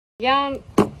Yarn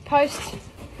post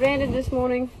branded this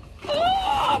morning. Oh,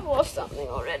 I've lost something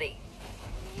already.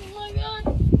 Oh my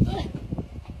god.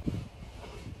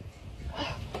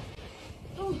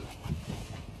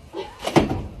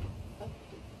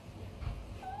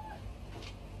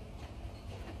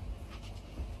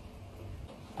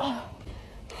 I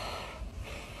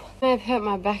may have hurt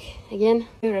my back again.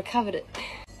 We recovered it.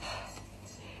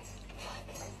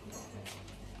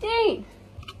 Dang!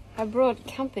 I brought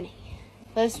company.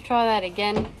 Let's try that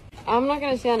again. I'm not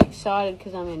going to sound excited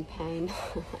because I'm in pain.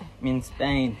 I'm in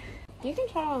Spain. You can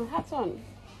try on. Hats on.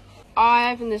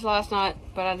 I opened this last night,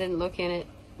 but I didn't look in it.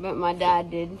 But my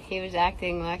dad did. He was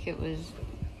acting like it was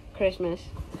Christmas.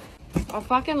 I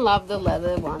fucking love the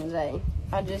leather ones, eh?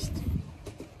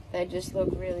 They just look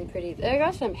really pretty. They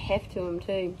got some heft to them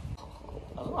too.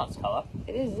 That's a nice colour.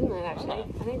 It is, isn't it, actually?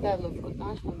 I think that looks good,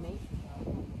 nice on me.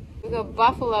 We've got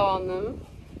buffalo on them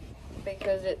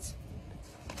because it's...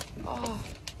 Oh,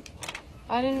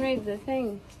 I didn't read the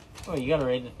thing. Well, you gotta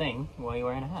read the thing while you're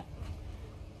wearing a hat.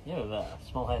 You have a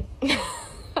small head.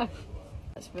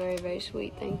 That's very, very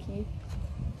sweet, thank you.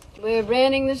 We're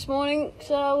branding this morning,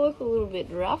 so I look a little bit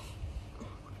rough.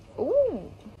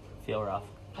 Ooh. Feel rough.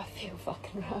 I feel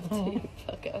fucking rough too.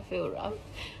 Fuck, I feel rough.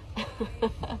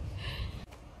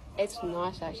 It's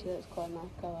nice actually, that's quite a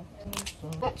nice colour.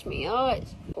 Match me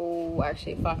eyes. Oh,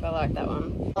 actually, fuck, I like that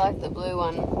one. I like the blue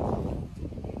one.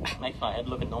 Makes my head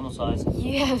look a normal size.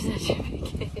 You have such a big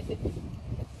head.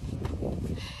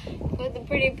 With the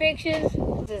pretty pictures.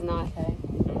 This is nice, eh?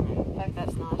 Fuck,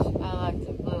 that's nice. I like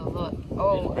the blue a lot.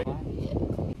 Oh,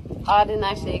 yeah. I didn't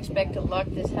actually expect to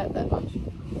like this hat that much.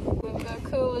 We've got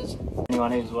coolers.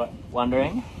 Anyone who's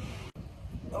wondering,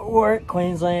 we're at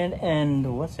Queensland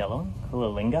and what's the other one?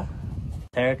 Coolangatta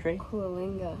territory.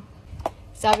 Coolangatta.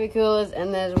 Stubby coolers,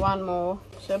 and there's one more.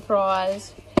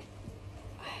 Surprise.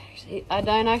 I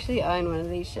don't actually own one of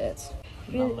these shirts.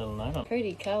 Really? A little note on.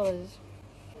 Pretty colours.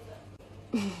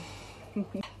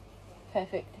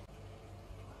 Perfect.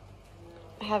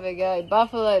 Have a go.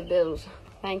 Buffalo Bills.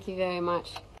 Thank you very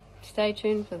much. Stay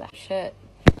tuned for that shirt.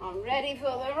 I'm ready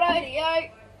for the rodeo.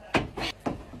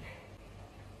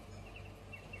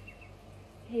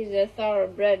 He's a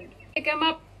thoroughbred. Pick him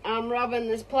up. I'm robbing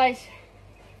this place.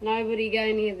 Nobody go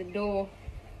near the door.